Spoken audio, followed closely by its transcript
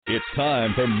It's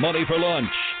time for Money for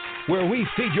Lunch, where we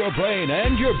feed your brain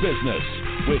and your business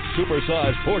with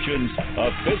supersized portions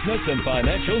of business and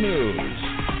financial news.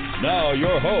 Now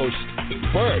your host,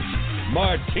 Bert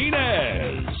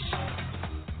Martinez.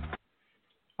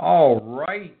 All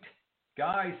right,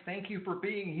 guys, thank you for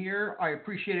being here. I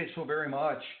appreciate it so very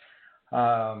much.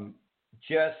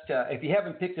 If you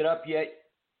haven't picked it up yet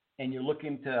and you're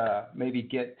looking to maybe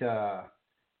get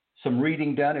some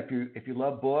reading done if you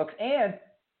love books, and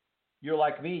you're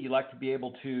like me, you like to be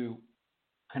able to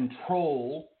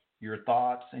control your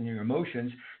thoughts and your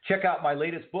emotions, check out my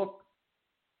latest book,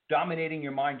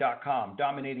 DominatingYourMind.com.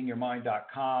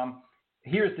 DominatingYourMind.com.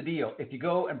 Here's the deal. If you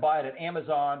go and buy it at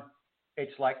Amazon,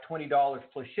 it's like $20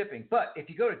 plus shipping. But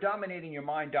if you go to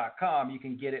DominatingYourMind.com, you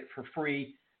can get it for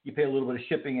free. You pay a little bit of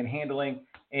shipping and handling,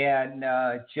 and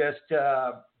just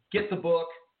get the book.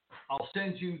 I'll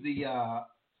send you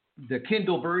the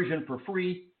Kindle version for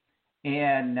free,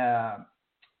 and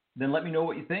then let me know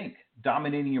what you think.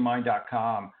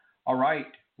 DominatingYourMind.com. All right,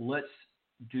 let's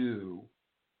do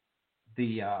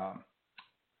the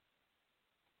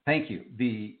thank you.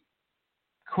 The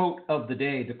quote of the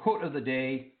day. The quote of the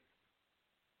day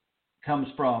comes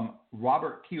from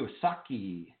Robert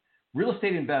Kiyosaki. Real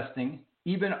estate investing,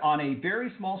 even on a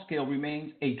very small scale,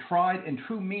 remains a tried and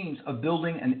true means of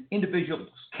building an individual's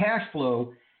cash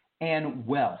flow and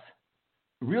wealth.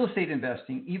 Real estate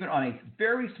investing, even on a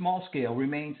very small scale,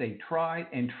 remains a tried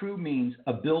and true means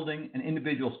of building an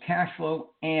individual's cash flow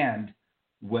and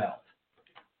wealth.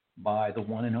 By the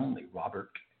one and only Robert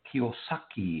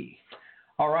Kiyosaki.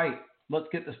 All right, let's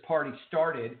get this party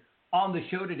started. On the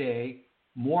show today,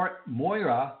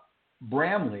 Moira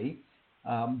Bramley.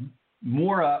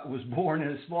 Moira was born in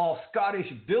a small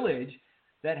Scottish village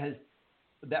that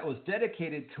was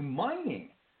dedicated to mining.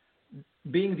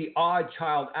 Being the odd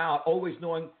child out, always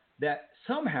knowing that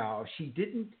somehow she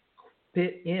didn't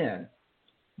fit in,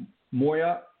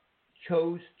 Moira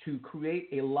chose to create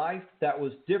a life that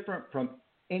was different from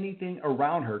anything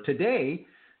around her. Today,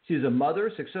 she's a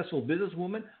mother, successful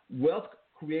businesswoman, wealth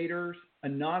creators,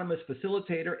 anonymous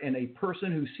facilitator, and a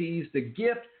person who sees the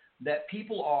gift that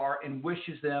people are and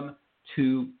wishes them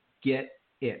to get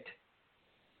it.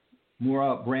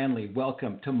 Moira Bramley,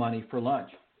 welcome to Money for Lunch.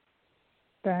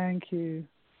 Thank you.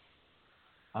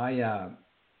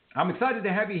 I'm excited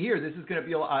to have you here. This is going to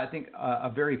be, I think,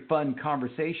 a very fun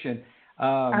conversation.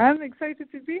 I'm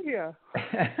excited to be here.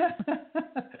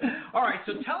 All right,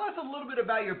 so tell us a little bit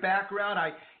about your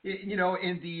background. In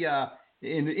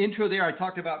the intro there, I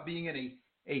talked about being in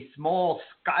a small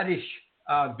Scottish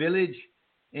village,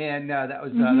 and that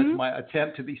was that's my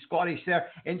attempt to be Scottish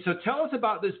there. And so tell us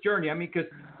about this journey. I mean,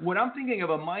 because when I'm thinking of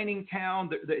a mining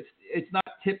town, it's not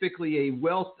typically a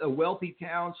wealthy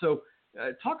town. So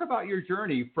talk about your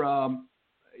journey from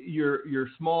your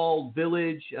small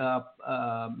village,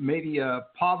 maybe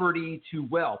poverty to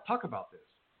wealth. Talk about this.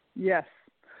 Yes.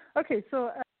 Okay,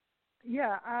 so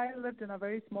I lived in a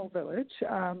very small village,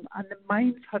 and the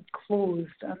mines had closed,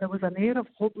 and there was an air of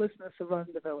hopelessness around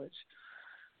the village.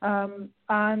 And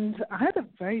I had a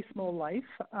very small life.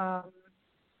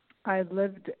 I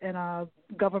lived in a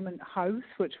government house,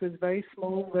 which was very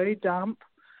small, very damp,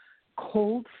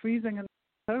 cold, freezing in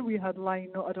winter. We had I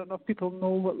don't know if people know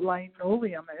what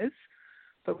linoleum is,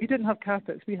 but we didn't have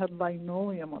carpets. We had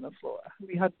linoleum on the floor.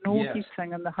 We had no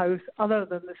heating in the house other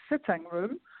than the sitting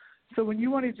room. So when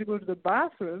you wanted to go to the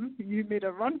bathroom, you made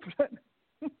a run for it.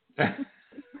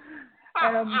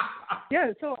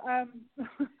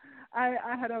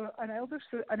 I had an elder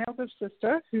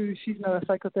sister who she's now a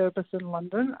psychotherapist in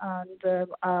London, and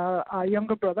a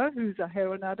younger brother who's a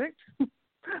heroin addict.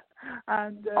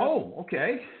 And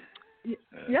okay.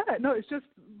 It's just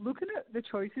looking at the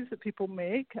choices that people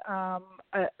make.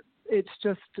 It's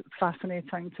just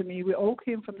fascinating to me. We all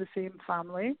came from the same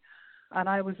family, and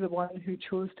I was the one who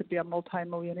chose to be a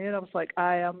multimillionaire. I was like,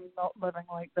 I am not living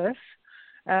like this.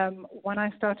 When I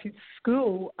started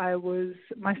school,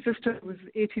 my sister was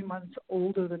 18 months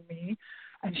older than me,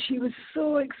 and she was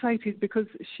so excited because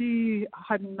she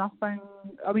had nothing.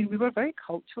 I mean, we were very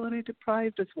culturally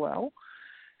deprived as well.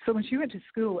 So when she went to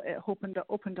school, it opened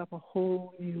up a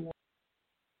whole new world.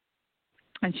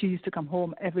 And she used to come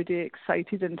home every day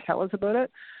excited and tell us about it.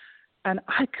 And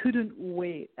I couldn't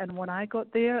wait. And when I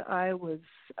got there, I was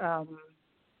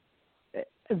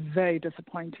very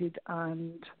disappointed,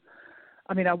 and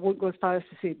I mean, I won't go as far as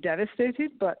to say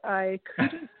devastated, but I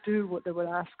couldn't do what they were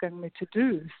asking me to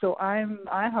do. So I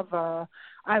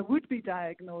would be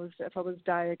diagnosed, if I was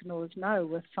diagnosed now,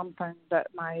 with something that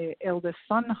my eldest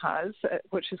son has,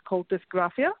 which is called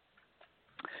dysgraphia.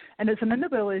 And it's an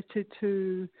inability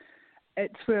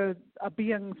it's where a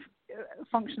being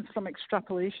functions from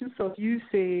extrapolation. So if you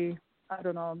say, I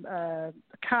don't know,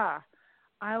 a car,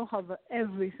 I'll have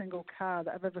every single car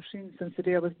that I've ever seen since the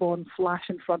day I was born flash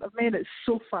in front of me, and it's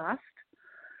so fast.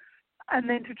 And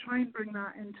then to try and bring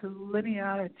that into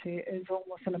linearity is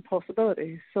almost an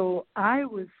impossibility. So I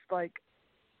was like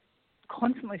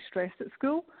constantly stressed at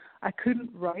school. I couldn't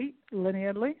write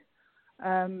linearly.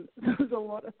 There was a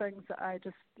lot of things that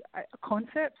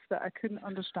concepts that I couldn't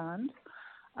understand.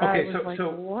 Okay,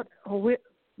 what? Oh, wait,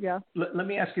 yeah. Let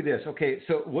me ask you this. Okay,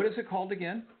 so what is it called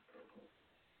again?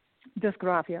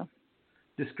 Dysgraphia.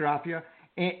 Dysgraphia,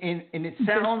 and it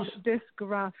sounds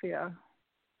dysgraphia.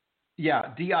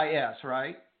 Yeah, DIS,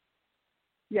 right?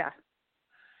 Yeah.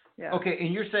 Yeah. Okay,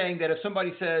 and you're saying that if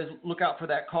somebody says, "Look out for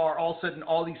that car," all of a sudden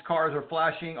all these cars are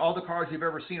flashing. All the cars you've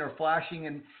ever seen are flashing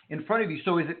in front of you.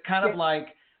 So is it kind of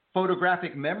like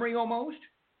photographic memory almost?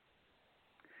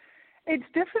 It's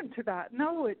different to that.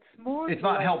 No, it's more. It's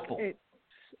not helpful. It's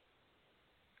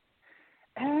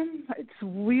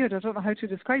weird. I don't know how to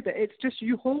describe it. It's just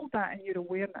you hold that in your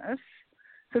awareness.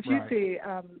 So if you say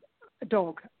a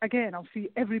dog, again, I'll see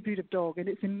every breed of dog, and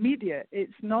it's immediate.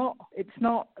 It's not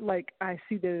like I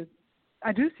do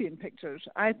see in pictures.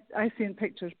 I see in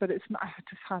pictures, but it's not. It's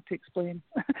just hard to explain.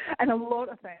 And a lot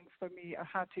of things for me are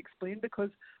hard to explain because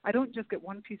I don't just get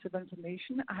one piece of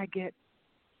information. I get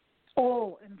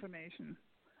all information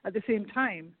at the same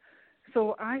time.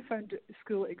 So I found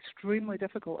school extremely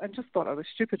difficult and just thought I was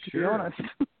stupid, to be honest.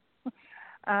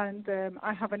 And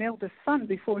I have an eldest son.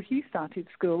 Before he started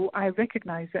school, I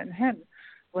recognized it in him.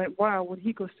 Went, wow, when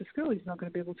he goes to school, he's not going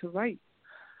to be able to write.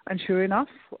 And sure enough,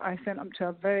 I sent him to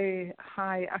a very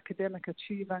high academic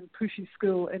achieving, pushy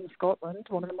school in Scotland,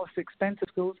 one of the most expensive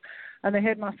schools. And the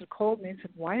headmaster called me and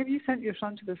said, "Why have you sent your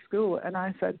son to this school?" And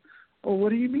I said, "Oh, what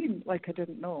do you mean?" Like I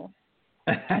didn't know.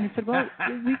 And he said, "Well,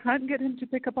 we can't get him to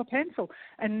pick up a pencil."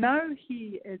 And now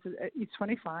he's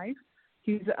 25.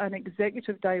 He's an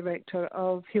executive director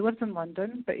he lives in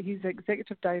London, but he's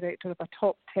executive director of a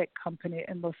top tech company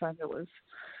in Los Angeles.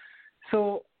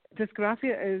 So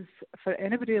dysgraphia is, for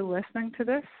anybody listening to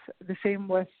this, the same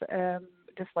with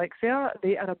dyslexia.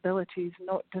 They are abilities,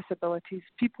 not disabilities.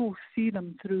 People see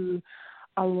them through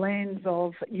a lens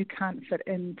of you can't fit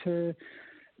into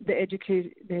the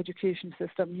education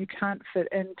system. You can't fit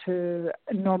into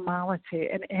normality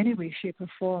in any way, shape, or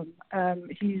form.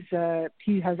 He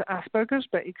has Asperger's,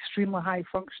 but extremely high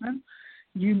functioning.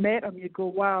 You met him, you go,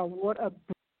 wow, what a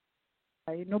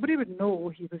guy. Nobody would know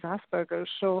he was Asperger's.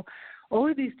 So all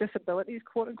of these disabilities,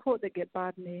 quote unquote, that get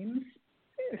bad names,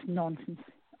 it's nonsense.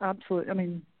 Absolutely. I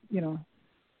mean, you know.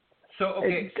 So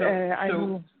okay,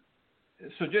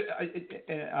 So just,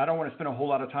 I don't want to spend a whole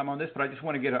lot of time on this, but I just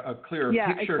want to get a clearer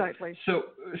picture. Yeah, exactly. So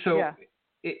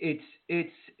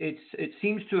it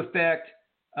seems to affect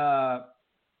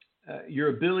your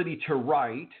ability to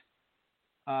write,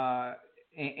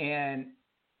 and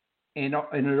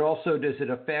it also, does it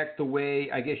affect the way,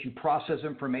 I guess, you process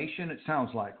information? It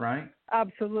sounds like, right?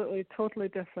 Absolutely, totally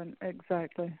different,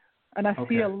 exactly. And I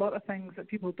see a lot of things that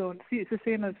people don't see. It's the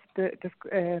same as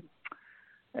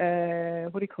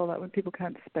what do you call that when people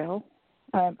can't spell?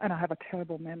 And I have a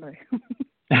terrible memory.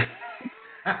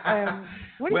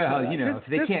 Well, you know, if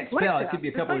they can't spell, it could be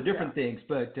a couple of different things.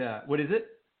 But what is it?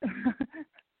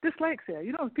 Dyslexia.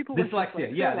 You know, people dyslexia. With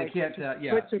dyslexia, Yeah, like they can't.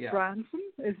 Richard Branson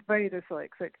is very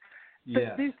dyslexic.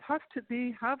 But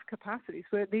they have capacities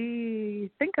where he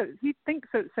thinks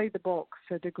outside the box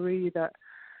to a degree that,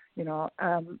 you know,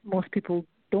 most people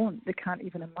don't. They can't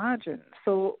even imagine.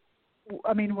 So,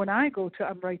 I mean, when I'm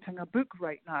writing a book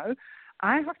right now,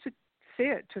 I have to say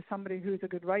it to somebody who's a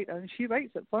good writer, and she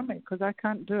writes it for me because I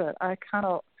can't do it. I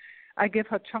cannot. I give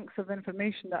her chunks of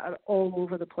information that are all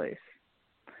over the place.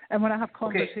 And when I have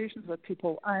conversations with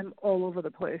people, I'm all over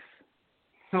the place.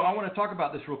 So I want to talk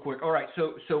about this real quick. All right.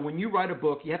 So when you write a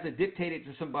book, you have to dictate it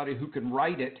to somebody who can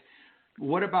write it.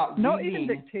 What about not reading?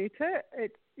 Even dictate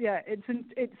it?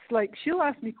 It's like she'll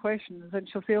ask me questions and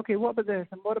she'll say, okay, what about this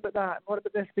and what about that and what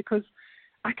about this? Because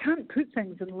I can't put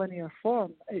things in linear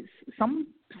form. It's some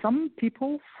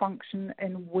people function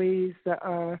in ways that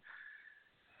are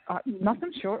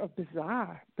nothing short of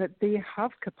bizarre, but they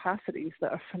have capacities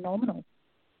that are phenomenal.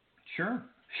 Sure.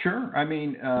 I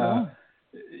mean,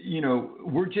 you know,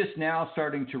 we're just now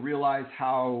starting to realize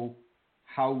how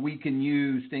we can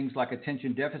use things like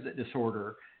attention deficit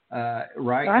disorder,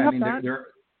 right? I mean,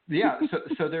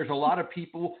 so there's a lot of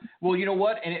people. Well, you know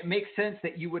what? And it makes sense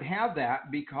that you would have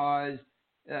that because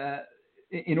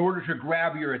in order to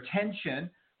grab your attention,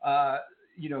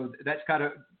 you know, that's got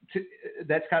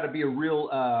to be a real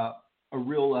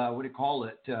what do you call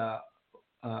it?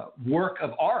 work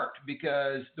of art,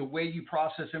 because the way you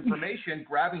process information,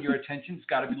 grabbing your attention's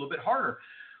got to be a little bit harder.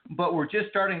 But we're just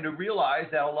starting to realize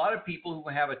that a lot of people who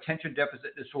have attention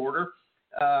deficit disorder,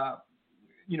 have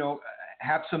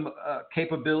some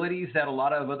capabilities that a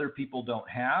lot of other people don't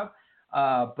have.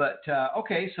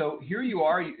 Okay, so here you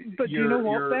are. But do you know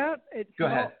what, Bert? Go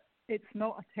ahead. It's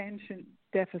not attention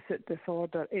deficit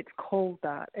disorder. It's called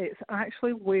that. It's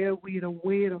actually where we're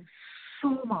aware of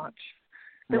so much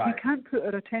that we can't put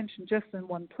our attention just in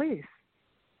one place.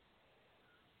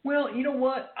 Well, you know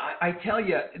what? I tell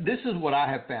you, this is what I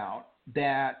have found,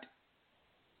 that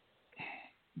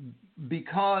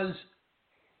because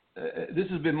this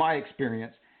has been my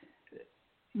experience,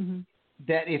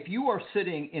 that if you are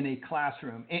sitting in a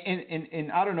classroom,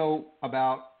 and I don't know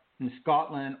about in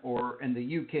Scotland or in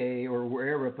the UK or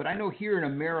wherever, but I know here in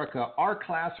America, our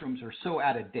classrooms are so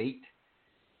out of date.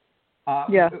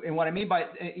 And what I mean by,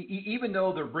 even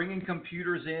though they're bringing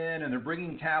computers in and they're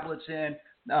bringing tablets in,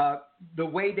 the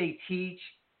way they teach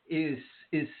is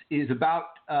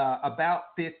about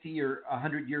 50 or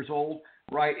 100 years old,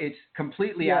 right? It's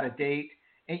completely out of date,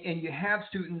 and you have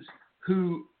students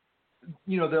who,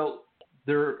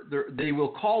 they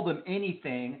will call them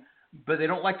anything, but they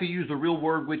don't like to use the real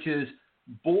word, which is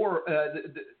bore.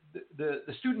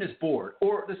 The student is bored,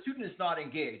 or the student is not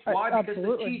engaged. Why? Because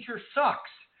the teacher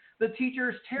sucks. The teacher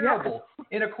is terrible. Yeah.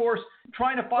 And of course,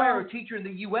 trying to fire a teacher in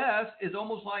the U.S. is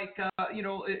almost like,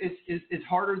 it's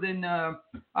harder than,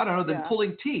 than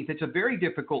pulling teeth. It's a very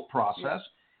difficult process.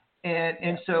 Yeah.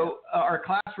 And so our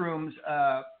classrooms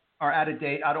are out of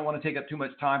date. I don't want to take up too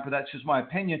much time, but that's just my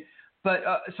opinion. But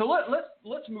so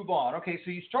let's move on. Okay,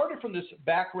 so you started from this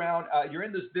background. You're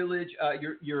in this village.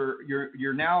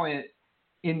 You're now in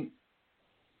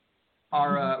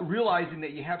realizing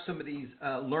that you have some of these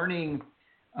learning.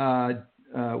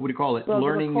 What do you call it? Well,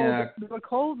 learning. They were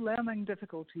called learning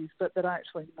difficulties, but they're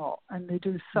actually not, and they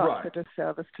do such a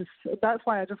disservice to. That's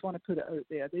why I just want to put it out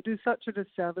there. They do such a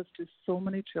disservice to so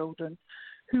many children,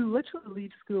 who literally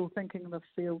leave school thinking they've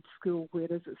failed school,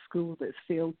 whereas it's school that's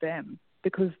failed them,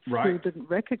 because school didn't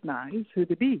recognize who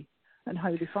they be and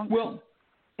how they function. Well,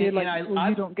 you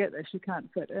don't get this, you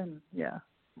can't fit in. Yeah.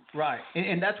 Right,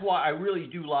 and that's why I really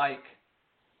do like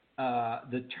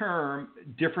the term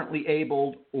differently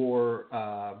abled, or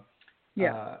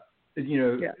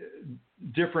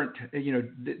different.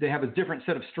 They have a different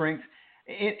set of strengths,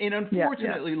 and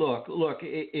unfortunately, look.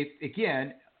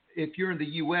 If you're in the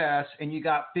U.S. and you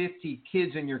got 50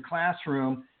 kids in your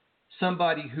classroom,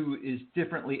 somebody who is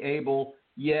differently able,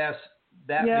 yes,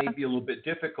 that may be a little bit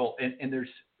difficult, and there's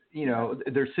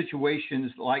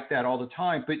situations like that all the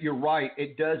time. But you're right;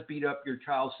 it does beat up your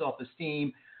child's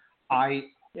self-esteem. I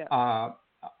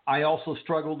also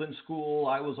struggled in school.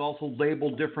 I was also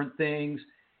labeled different things.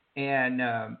 And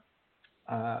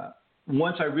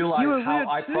once I realized how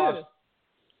I processed,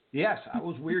 yes, I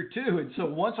was weird too. And so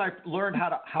once I learned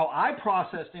how I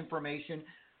processed information,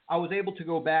 I was able to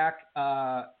go back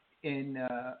and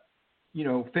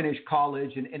finish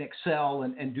college and excel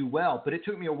and do well. But it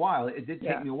took me a while. It did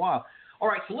take me a while. All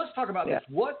right, so let's talk about this.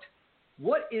 What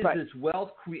is this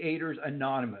Wealth Creators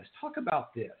Anonymous? Talk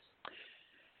about this.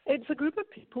 It's a group of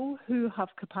people who have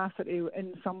capacity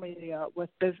in some area with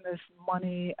business,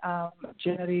 money,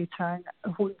 generating,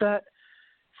 that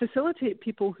facilitate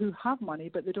people who have money,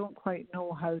 but they don't quite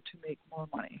know how to make more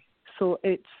money. So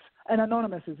and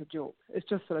Anonymous is a joke. It's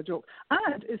just for a joke.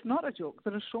 And it's not a joke.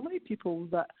 There are so many people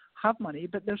that have money,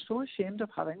 but they're so ashamed of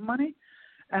having money,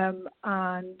 and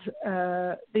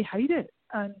they hide it,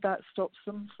 and that stops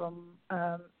them from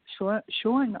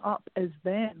showing up as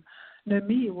them. Now,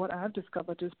 what I've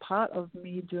discovered is part of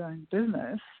me doing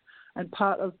business and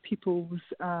part of people's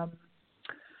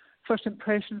first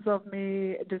impressions of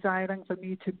me, desiring for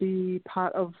me to be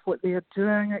part of what they are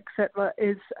doing, etc.,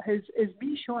 is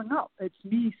me showing up. It's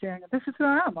me saying, this is who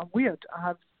I am. I'm weird. I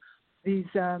have these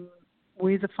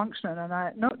ways of functioning,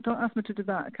 and don't ask me to do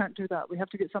that. I can't do that. We have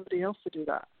to get somebody else to do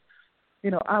that.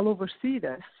 I'll oversee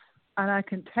this, and I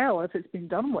can tell if it's been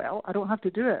done well. I don't have to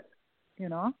do it,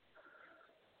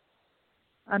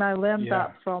 And I learned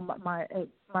that from my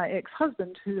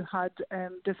ex-husband, who had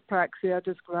dyspraxia,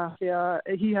 dysgraphia.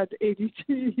 He had ADD.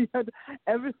 He had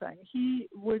everything. He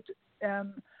would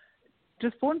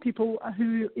just phone people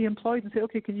who he employed and say,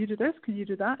 okay, can you do this? Can you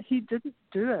do that? He didn't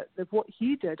do it. What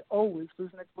he did always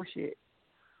was negotiate.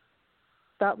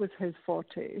 That was his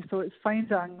forte. So it's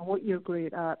finding what you're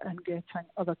great at and getting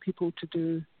other people to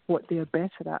do what they're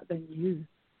better at than you.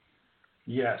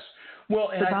 Yes.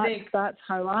 Well, and I think that's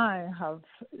how I have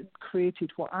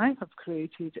created what I have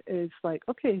created, is like,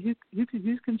 okay, who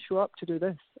can show up to do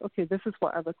this? Okay, this is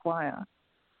what I require.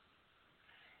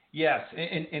 Yes,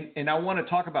 and I want to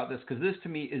talk about this because this to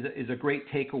me is a great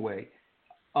takeaway.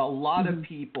 A lot of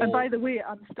people. And by the way,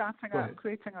 I'm starting out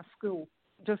creating a school.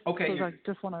 Just okay. I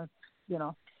just want to,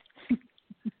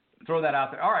 throw that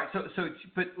out there. All right. So,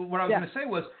 but what I was going to say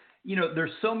was,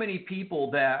 there's so many people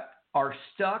that are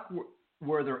stuck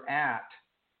where they're at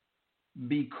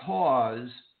because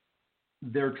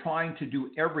they're trying to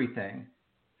do everything,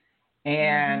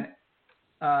 and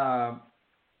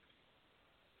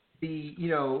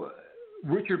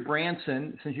Richard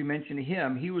Branson, since you mentioned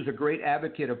him, he was a great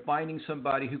advocate of finding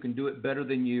somebody who can do it better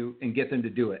than you and get them to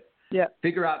do it. Yeah.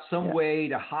 Figure out some way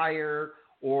to hire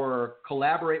or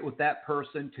collaborate with that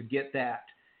person to get that.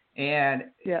 And,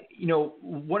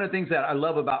 one of the things that I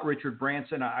love about Richard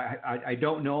Branson, I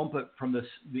don't know him, but from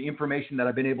the information that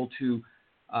I've been able to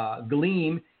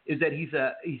glean is that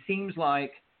he seems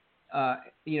like,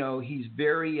 he's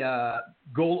very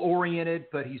goal-oriented,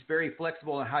 but he's very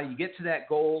flexible on how you get to that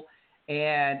goal.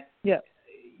 And,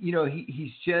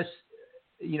 he's just,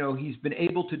 he's been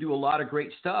able to do a lot of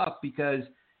great stuff because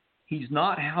he's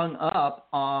not hung up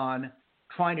on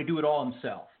trying to do it all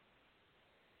himself.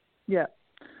 Yeah.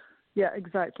 Yeah,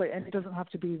 exactly. And he doesn't have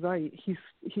to be right.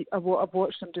 I've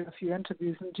watched him do a few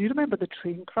interviews. And do you remember the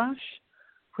train crash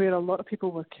where a lot of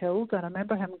people were killed? And I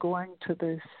remember him going to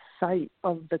the site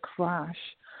of the crash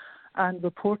and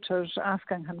reporters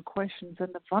asking him questions.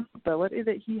 And the vulnerability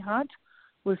that he had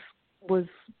was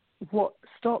what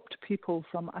stopped people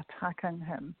from attacking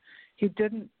him. He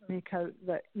didn't make out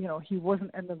that, he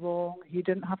wasn't in the wrong. He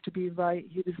didn't have to be right.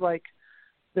 He was like,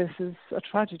 this is a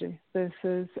tragedy. This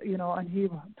is, and he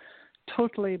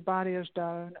totally barriers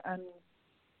down and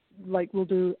we'll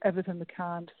do everything we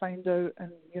can to find out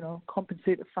and,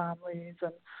 compensate the families.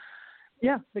 And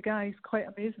the guy's quite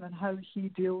amazing in how he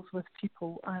deals with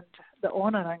people, and the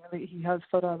honouring that he has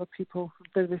for other people,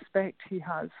 the respect he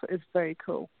has is very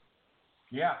cool.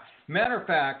 Yeah. Matter of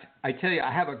fact, I tell you,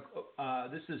 I have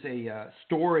this is a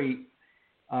story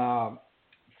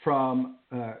from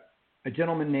a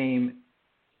gentleman named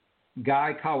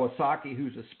Guy Kawasaki,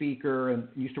 who's a speaker and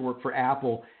used to work for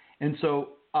Apple. And so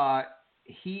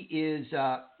he is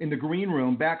in the green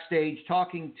room backstage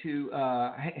talking to,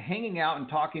 hanging out and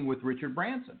talking with Richard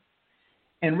Branson.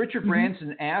 And Richard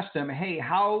Branson asked him, hey,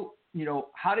 how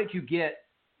did you get,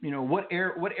 what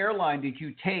airline did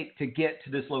you take to get to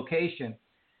this location?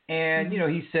 And,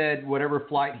 he said whatever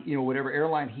flight, whatever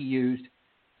airline he used.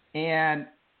 And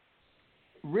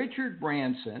Richard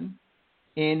Branson,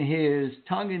 in his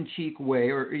tongue-in-cheek way,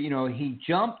 or, he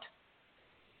jumped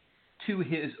he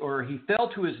fell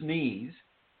to his knees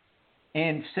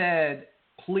and said,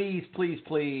 please, please,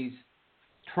 please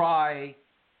try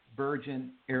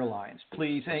Virgin Airlines,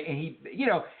 please. And he,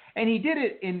 and he did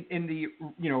it in the,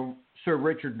 Sir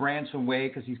Richard Branson way,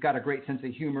 because he's got a great sense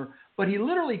of humor, but he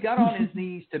literally got on his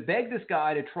knees to beg this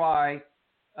guy to try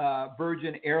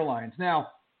Virgin Airlines. Now,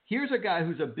 here's a guy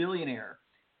who's a billionaire.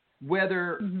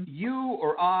 Whether you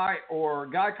or I or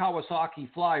Guy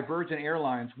Kawasaki fly Virgin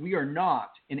Airlines, we are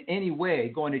not in any way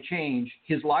going to change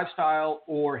his lifestyle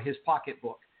or his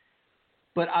pocketbook.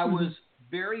 But I was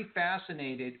very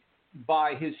fascinated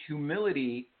by his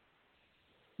humility,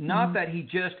 not that he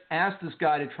just asked this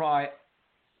guy to try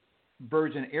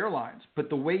Virgin Airlines, but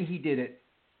the way he did it.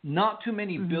 Not too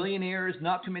many billionaires,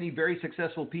 not too many very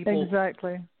successful people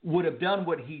would have done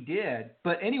what he did.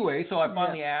 But anyway, so I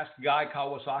finally asked Guy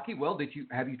Kawasaki, well,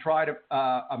 have you tried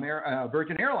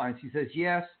Virgin Airlines? He says,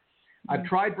 yes, I've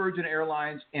tried Virgin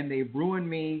Airlines, and they've ruined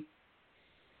me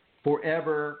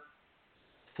forever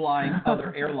flying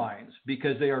other airlines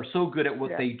because they are so good at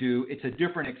what they do. It's a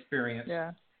different experience.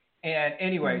 Yeah. And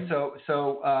anyway,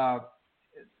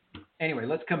 Anyway,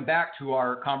 let's come back to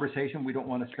our conversation. We don't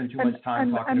want to spend too much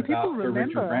time talking about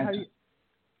Richard Branson.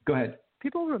 Go ahead.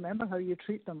 People remember how you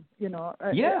treat them. Yes.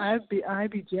 I'd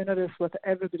be generous with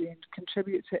everybody and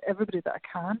contribute to everybody that I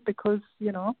can because,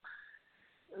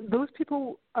 those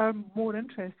people are more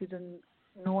interested in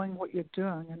knowing what you're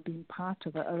doing and being part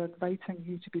of it, or inviting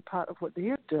you to be part of what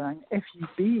they're doing if you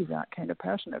be that kind of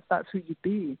person, if that's who you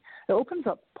be. It opens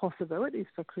up possibilities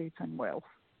for creating wealth.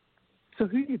 So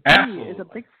who you be is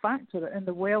a big factor in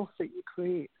the wealth that you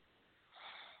create.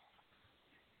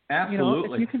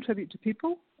 Absolutely. If you contribute to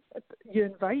people, you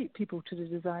invite people to the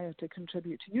desire to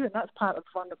contribute to you, and that's part of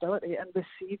vulnerability and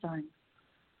receiving.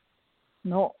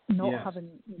 Not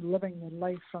living your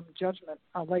life from judgment.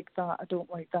 I like that, I don't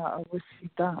like that, I'll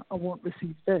receive that, I won't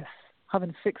receive this.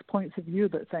 Having fixed points of view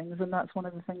about things, and that's one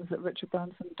of the things that Richard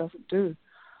Branson doesn't do,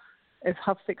 is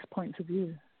have fixed points of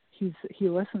view. He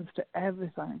listens to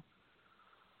everything.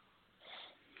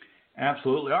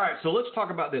 Absolutely. All right, so let's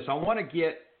talk about this. I want to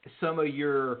get some of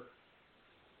your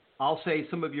I'll say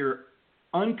some of your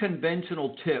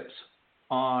unconventional tips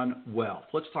on wealth.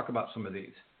 Let's talk about some of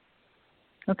these.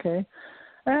 Okay.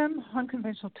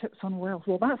 Unconventional tips on wealth.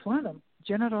 Well, that's one of them.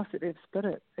 Generosity of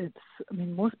spirit.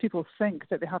 Most people think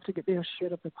that they have to get their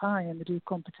share of the pie and they do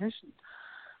competition.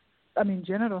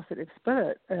 Generosity of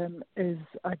spirit is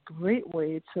a great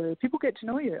way to people get to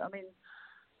know you.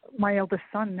 My eldest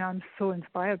son, I'm so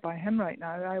inspired by him right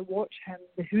now. I watch him,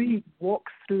 who he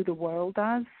walks through the world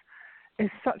as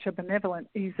is such a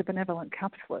he's a benevolent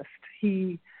capitalist.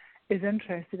 He is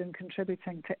interested in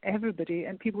contributing to everybody,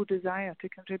 and people desire to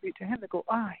contribute to him. They go,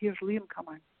 here's Liam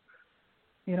coming,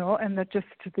 and they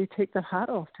take their hat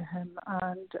off to him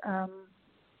and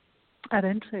are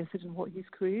interested in what he's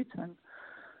creating.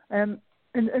 And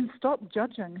stop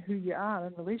judging who you are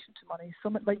in relation to money.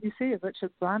 Like you say,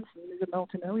 Richard Branson is a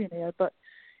multimillionaire, but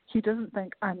he doesn't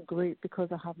think I'm great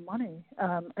because I have money,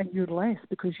 and you're less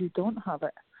because you don't have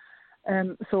it.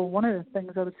 So one of the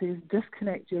things I would say is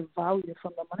disconnect your value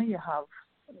from the money you have.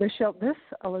 This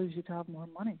allows you to have more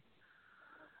money.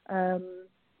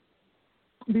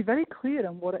 Be very clear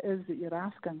on what it is that you're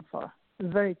asking for,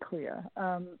 very clear,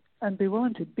 and be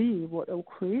willing to be what will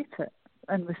create it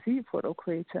and receive what will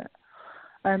create it.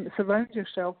 Surround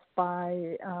yourself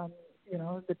by,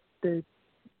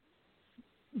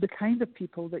 the kind of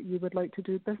people that you would like to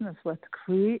do business with,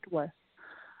 create with.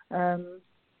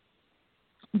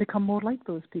 Become more like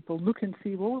those people. Look and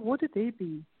see, well, what do they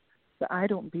be that I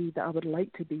don't be, that I would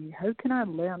like to be? How can I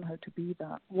learn how to be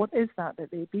that? What is that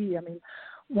they be?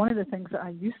 One of the things that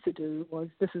I used to do was,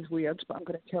 this is weird, but I'm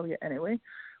going to tell you anyway.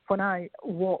 When I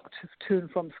walked to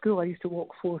and from school, I used to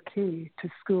walk 4K to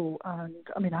school, and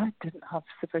I didn't have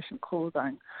sufficient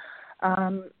clothing.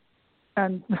 And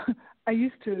I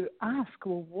used to ask,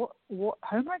 well, what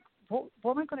am I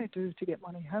going to do to get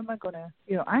money? How am I going to,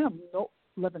 I am not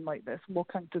living like this,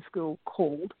 walking to school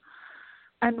cold.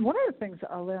 And one of the things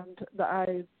that I learned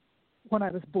when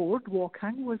I was bored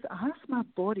walking was I asked my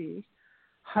body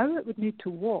how it would need to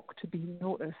walk to be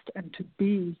noticed and to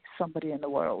be somebody in the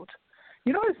world.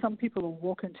 Some people will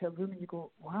walk into a room and you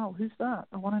go, wow, who's that?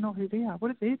 I want to know who they are.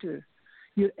 What do they do?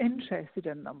 You're interested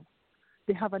in them.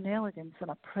 They have an elegance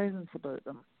and a presence about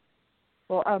them.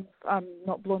 Well, I'm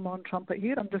not blowing my own trumpet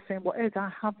here. I'm just saying, I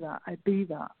have that. I be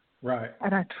that. Right.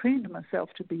 And I trained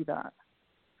myself to be that.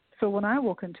 So when I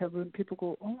walk into a room, people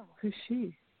go, oh, who's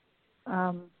she?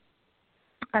 And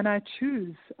I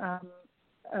choose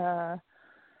to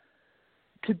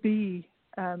be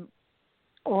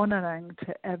honouring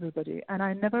to everybody. And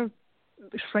I never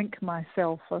shrink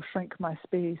myself or shrink my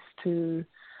space to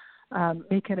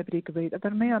make anybody greater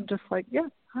than me. I'm just like, yeah,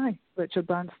 hi, Richard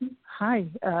Branson. Hi,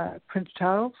 Prince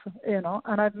Charles, and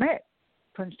I've met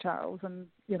Prince Charles, and,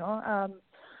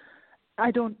 I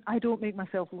don't make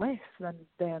myself less than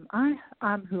them. I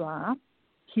am who I am.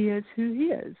 He is who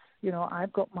he is.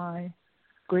 I've got my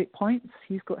great points.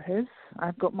 He's got his.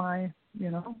 I've got my,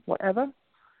 whatever,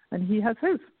 and he has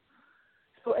his.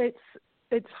 So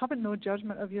it's having no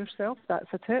judgment of yourself.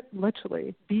 That's a tip.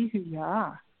 Literally, be who you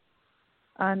are,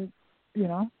 and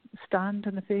stand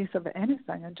in the face of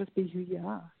anything and just be who you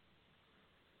are.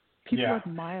 People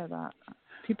admire that.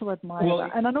 People admire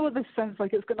that. And I know this sounds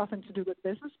like it's got nothing to do with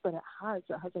business, but it has.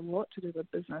 It has a lot to do with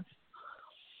business.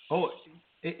 Oh,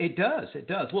 it does. It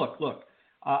does. Look.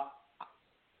 I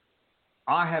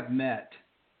have met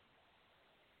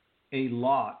a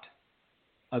lot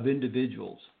of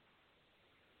individuals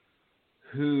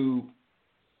who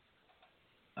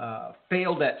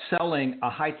failed at selling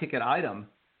a high-ticket item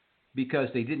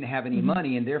because they didn't have any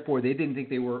money, and therefore they didn't think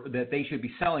that they should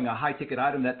be selling a high-ticket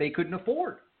item that they couldn't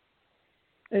afford.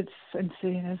 It's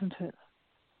insane, isn't it?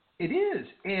 It is,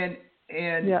 and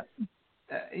and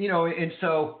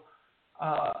so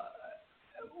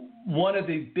one of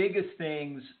the biggest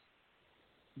things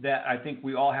that I think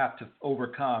we all have to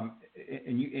overcome,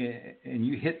 and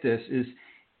you hit this,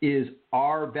 is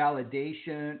our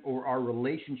validation or our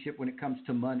relationship when it comes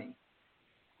to money.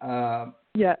 You're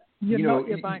not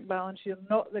your bank balance. You're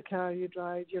not the car you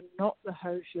drive. You're not the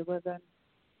house you live in.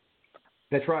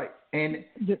 That's right. And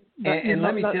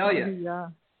let me tell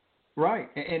you, right.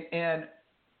 And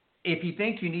if you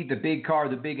think you need the big car,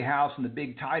 the big house, and the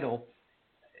big title,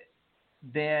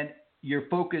 then you're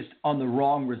focused on the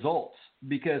wrong results.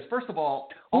 Because first of all,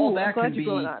 all of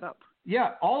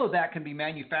that can be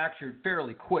manufactured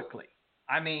fairly quickly.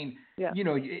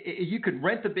 You could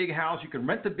rent the big house, you can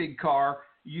rent the big car,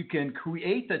 you can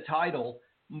create the title,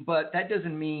 but that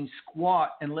doesn't mean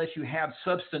squat unless you have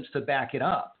substance to back it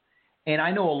up. And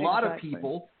I know a lot of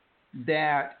people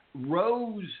that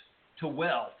rose to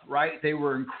wealth, right? They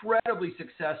were incredibly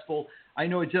successful. I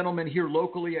know a gentleman here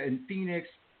locally in Phoenix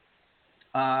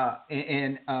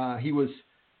he was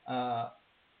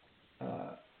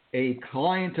a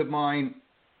client of mine.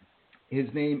 His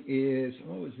name is,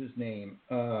 what was his name?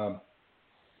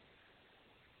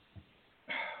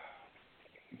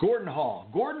 Gordon Hall.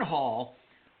 Gordon Hall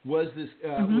was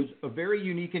was a very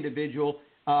unique individual.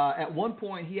 At one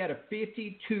point, he had a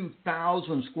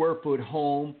 52,000 square foot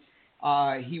home.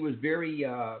 He was very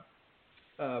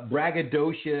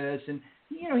braggadocious, and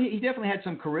he definitely had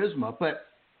some charisma. But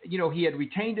he had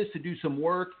retained us to do some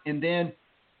work, and then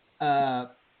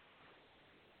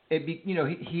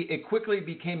it quickly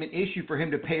became an issue for him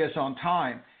to pay us on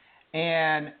time,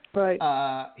 and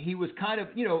he was kind of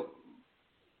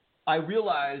I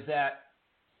realized that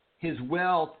his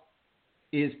wealth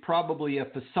is probably a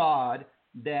facade,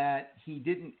 that he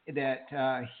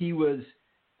was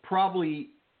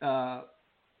probably I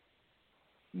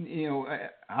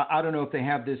don't know if they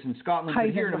have this in Scotland, but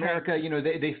here in America,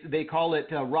 they call it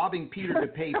robbing Peter to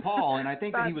pay Paul, and I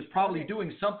think that he was probably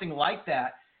doing something like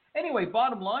that. Anyway,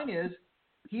 bottom line is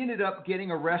he ended up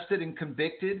getting arrested and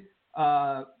convicted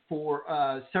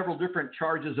for several different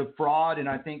charges of fraud, and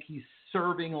I think he's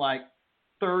serving like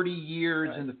 30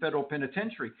 years in the federal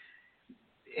penitentiary.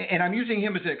 And I'm using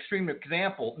him as an extreme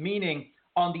example, meaning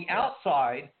on the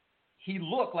outside, he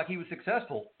looked like he was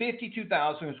successful.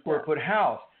 52,000 square foot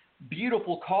house,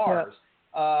 beautiful cars,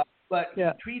 but he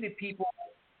treated people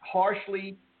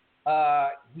harshly.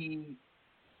 He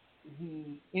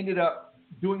ended up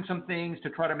doing some things to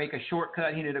try to make a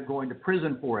shortcut. He ended up going to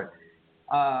prison for it.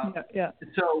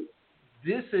 So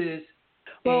this is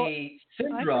a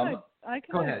syndrome.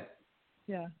 Go ahead.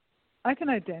 Yeah, I can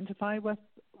identify with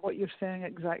what you're saying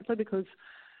exactly, because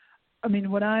I mean,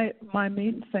 my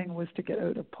main thing was to get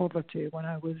out of poverty when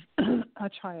I was a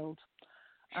child.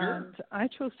 Sure. And I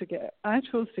chose to get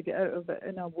out of it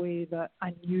in a way that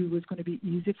I knew was going to be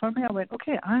easy for me. I went,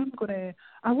 okay, I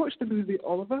watched the movie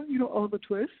Oliver, Oliver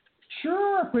Twist.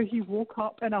 Sure. Where he woke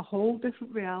up in a whole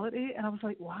different reality, and I was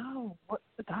like, wow,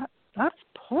 that's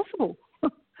possible.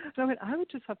 So I went, I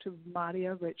would just have to marry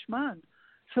a rich man.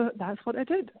 So that's what I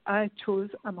did. I chose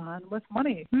a man with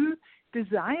money who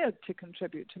desired to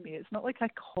contribute to me. It's not like I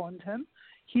conned him.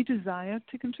 He desired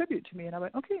to contribute to me, and I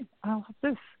went, okay, I'll have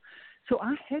this. So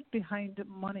I hid behind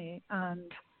money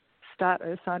and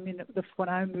status. I mean, when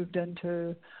I moved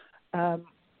into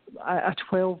a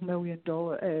 $12 million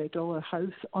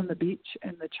house on the beach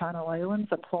in the Channel Islands.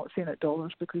 I'm not saying it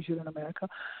dollars because you're in America.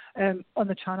 On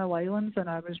the Channel Islands, and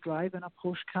I was driving a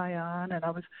Porsche Cayenne, and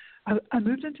I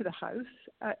moved into the house.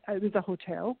 It was a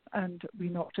hotel, and we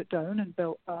knocked it down and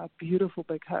built a beautiful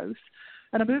big house.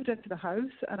 And I moved into the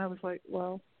house, and I was like,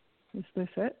 well, is this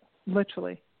it?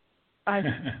 Literally.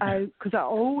 Because I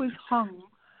always hung.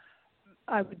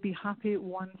 I would be happy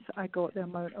once I got the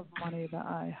amount of money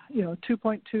that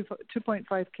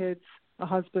 2.5 kids, a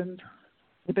husband,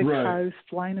 the big house,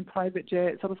 flying in private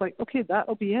jets. I was like, okay,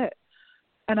 that'll be it.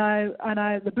 And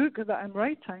the book that I'm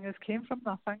writing came from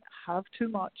nothing, have too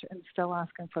much, and still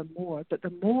asking for more. But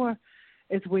the more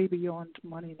is way beyond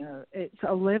money now. It's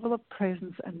a level of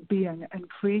presence and being and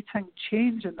creating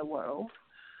change in the world.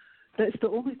 That's the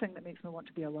only thing that makes me want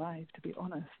to be alive, to be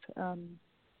honest.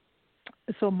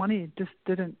 So money just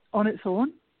didn't, on its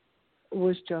own, it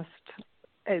was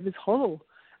hollow.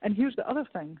 And here's the other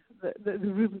thing,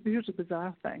 here's the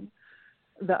bizarre thing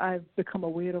that I've become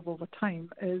aware of over time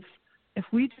is if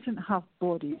we didn't have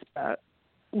bodies,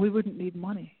 we wouldn't need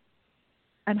money.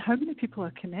 And how many people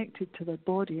are connected to their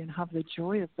body and have the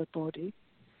joy of their body,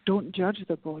 don't judge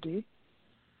their body?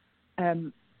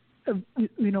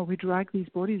 We drag these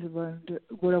bodies around.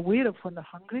 We're aware of when they're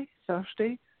hungry,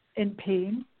 thirsty, in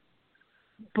pain.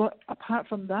 But apart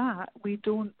from that, we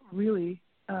don't really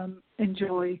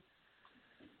enjoy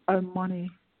our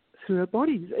money through our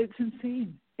bodies. It's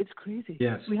insane. It's crazy.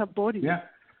 Yes. We have bodies. Yeah.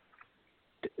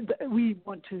 We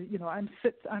want to,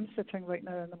 I'm sitting right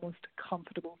now in the most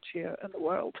comfortable chair in the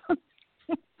world.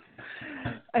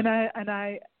 and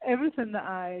I everything that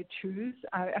I choose,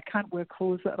 I can't wear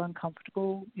clothes that are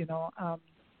uncomfortable.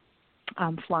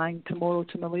 I'm flying tomorrow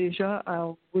to Malaysia.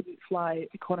 I wouldn't fly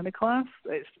economy class.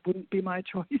 It wouldn't be my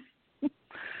choice.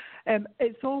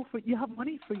 It's all for, you have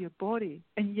money for your body,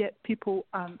 and yet people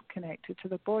aren't connected to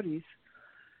their bodies.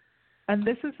 And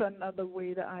this is another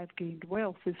way that I've gained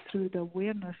wealth, is through the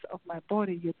awareness of my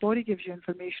body. Your body gives you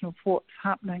information of what's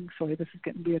happening. Sorry, this is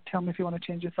getting weird. Tell me if you want to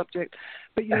change the subject.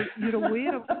 But you're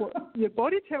aware of what your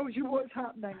body tells you what's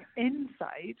happening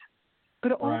inside.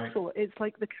 But also, it's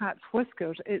like the cat's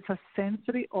whiskers. It's a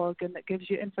sensory organ that gives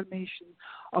you information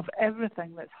of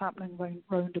everything that's happening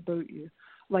round about you,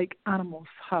 like animals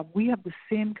have. We have the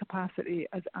same capacity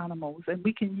as animals, and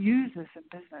we can use this in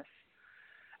business.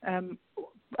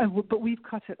 But we've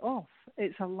cut it off.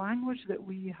 It's a language that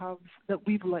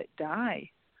we've let die.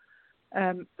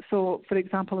 So, for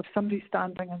example, if somebody's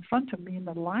standing in front of me and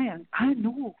they're lying, I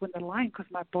know when they're lying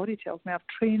because my body tells me. I've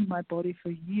trained my body for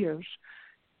years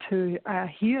to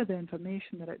hear the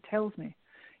information that it tells me.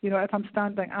 If I'm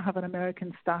standing, I have an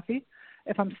American Staffy.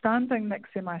 If I'm standing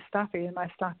next to my Staffy and my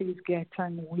Staffy is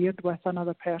getting weird with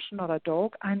another person or a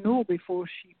dog, I know before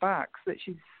she backs that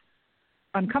she's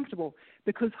uncomfortable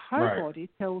because her body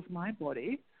tells my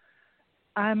body,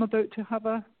 I'm about to have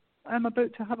a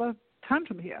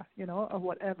tantrum here, or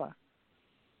whatever.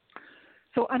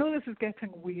 So I know this is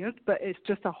getting weird, but it's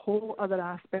just a whole other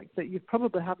aspect that you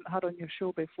probably haven't had on your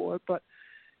show before, but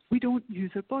we don't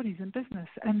use our bodies in business,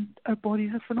 and our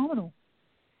bodies are phenomenal.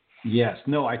 Yes.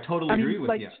 No, I totally agree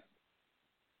with you.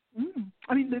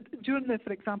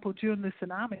 For example, during the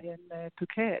tsunami in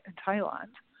Phuket in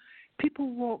Thailand, people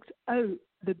walked out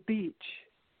the beach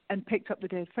and picked up the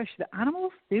dead fish. The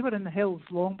animals, they were in the hills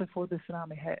long before the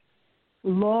tsunami hit.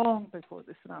 Long before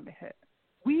the tsunami hit.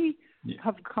 We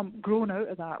have grown out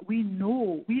of that. We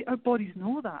know, our bodies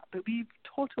know that, but we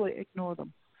totally ignore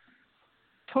them.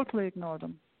 Totally ignore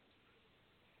them.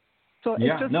 So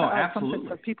it's just something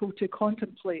for people to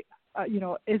contemplate.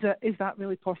 Is that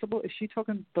really possible? Is she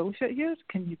talking bullshit here?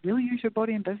 Can you really use your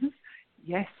body in business?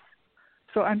 Yes.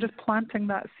 So I'm just planting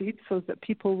that seed so that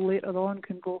people later on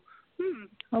can go,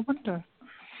 I wonder.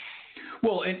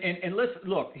 Well, and let's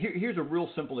look. Here's a real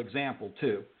simple example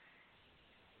too.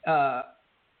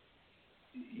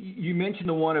 You mentioned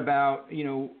the one about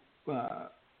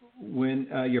when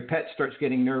your pet starts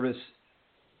getting nervous.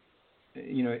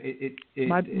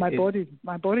 My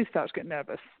body starts getting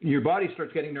nervous. Your body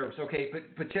starts getting nervous. Okay,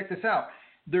 but check this out.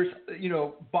 There's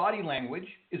body language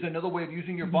is another way of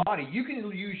using your body. You can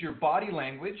use your body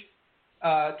language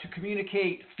to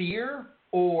communicate fear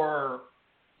or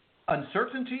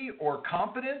uncertainty or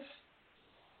confidence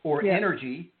or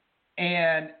energy,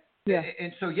 and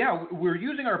so we're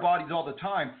using our bodies all the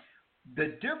time.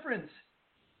 The difference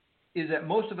is that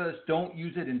most of us don't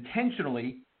use it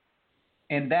intentionally,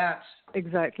 and that's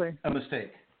exactly a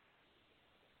mistake.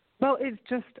 Well, it's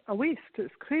just a waste.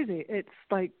 It's crazy. It's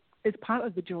like it's part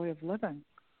of the joy of living.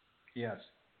 Yes,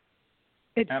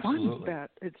 it's absolutely fun,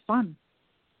 Bert. It's fun.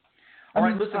 All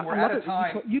right, listen, we're out of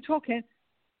time. You talking?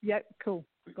 Yeah, cool.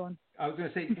 Go on. I was going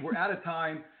to say we're out of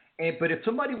time, but if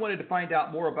somebody wanted to find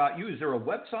out more about you, is there a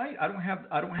website? I don't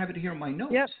have it here in my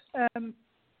notes. Yep.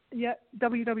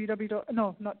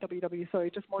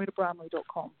 Just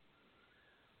MoiraBramley.com.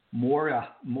 Moira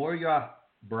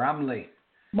Bramley.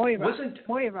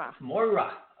 Moira.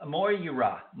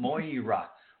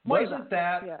 Wasn't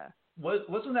that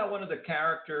one of the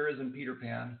characters in Peter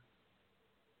Pan?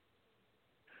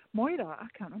 Moira, I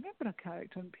can't remember a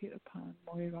character in Peter Pan.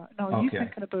 Moira. No, you're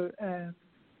thinking about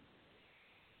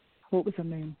what was her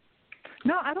name?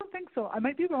 No, I don't think so. I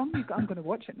might be wrong. I'm going to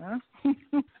watch it now.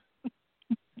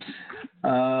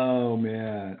 Oh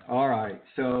man! All right,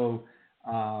 so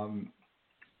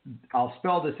I'll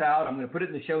spell this out. I'm going to put it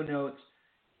in the show notes.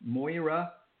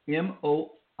 Moira, Moira,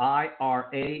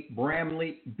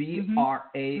 Bramley,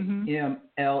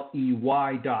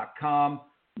 BRAMLEY.com.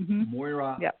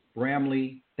 Moira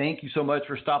Bramley. Thank you so much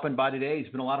for stopping by today. It's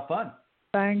been a lot of fun.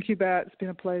 Thank you, Bert. It's been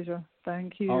a pleasure.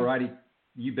 Thank you. All righty.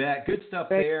 You bet. Good stuff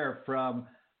there from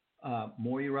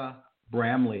Moira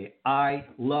Bramley. I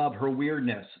love her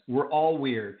weirdness. We're all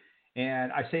weird.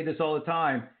 And I say this all the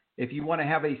time. If you want to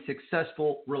have a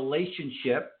successful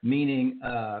relationship, meaning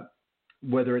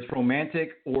whether it's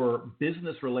romantic or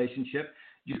business relationship,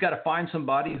 you've got to find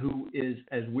somebody who is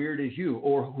as weird as you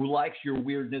or who likes your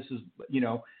weirdness,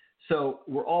 So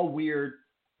we're all weird.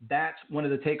 That's one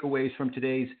of the takeaways from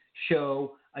today's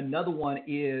show. Another one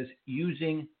is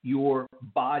using your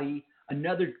body.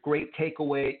 Another great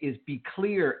takeaway is be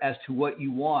clear as to what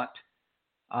you want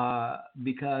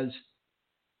because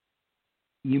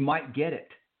you might get it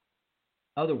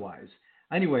otherwise.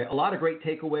 Anyway, a lot of great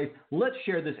takeaways. Let's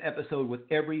share this episode with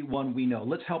everyone we know.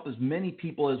 Let's help as many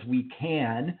people as we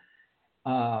can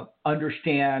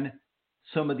understand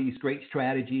some of these great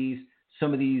strategies,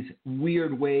 some of these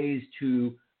weird ways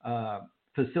to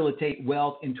facilitate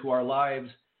wealth into our lives.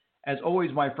 As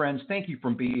always, my friends, thank you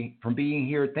for being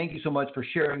here. Thank you so much for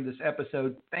sharing this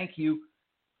episode. Thank you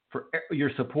for your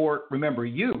support. Remember,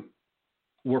 you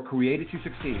were created to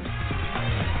succeed.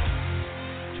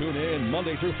 Tune in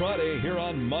Monday through Friday here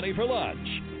on Money for Lunch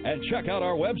and check out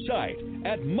our website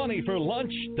at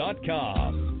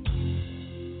moneyforlunch.com.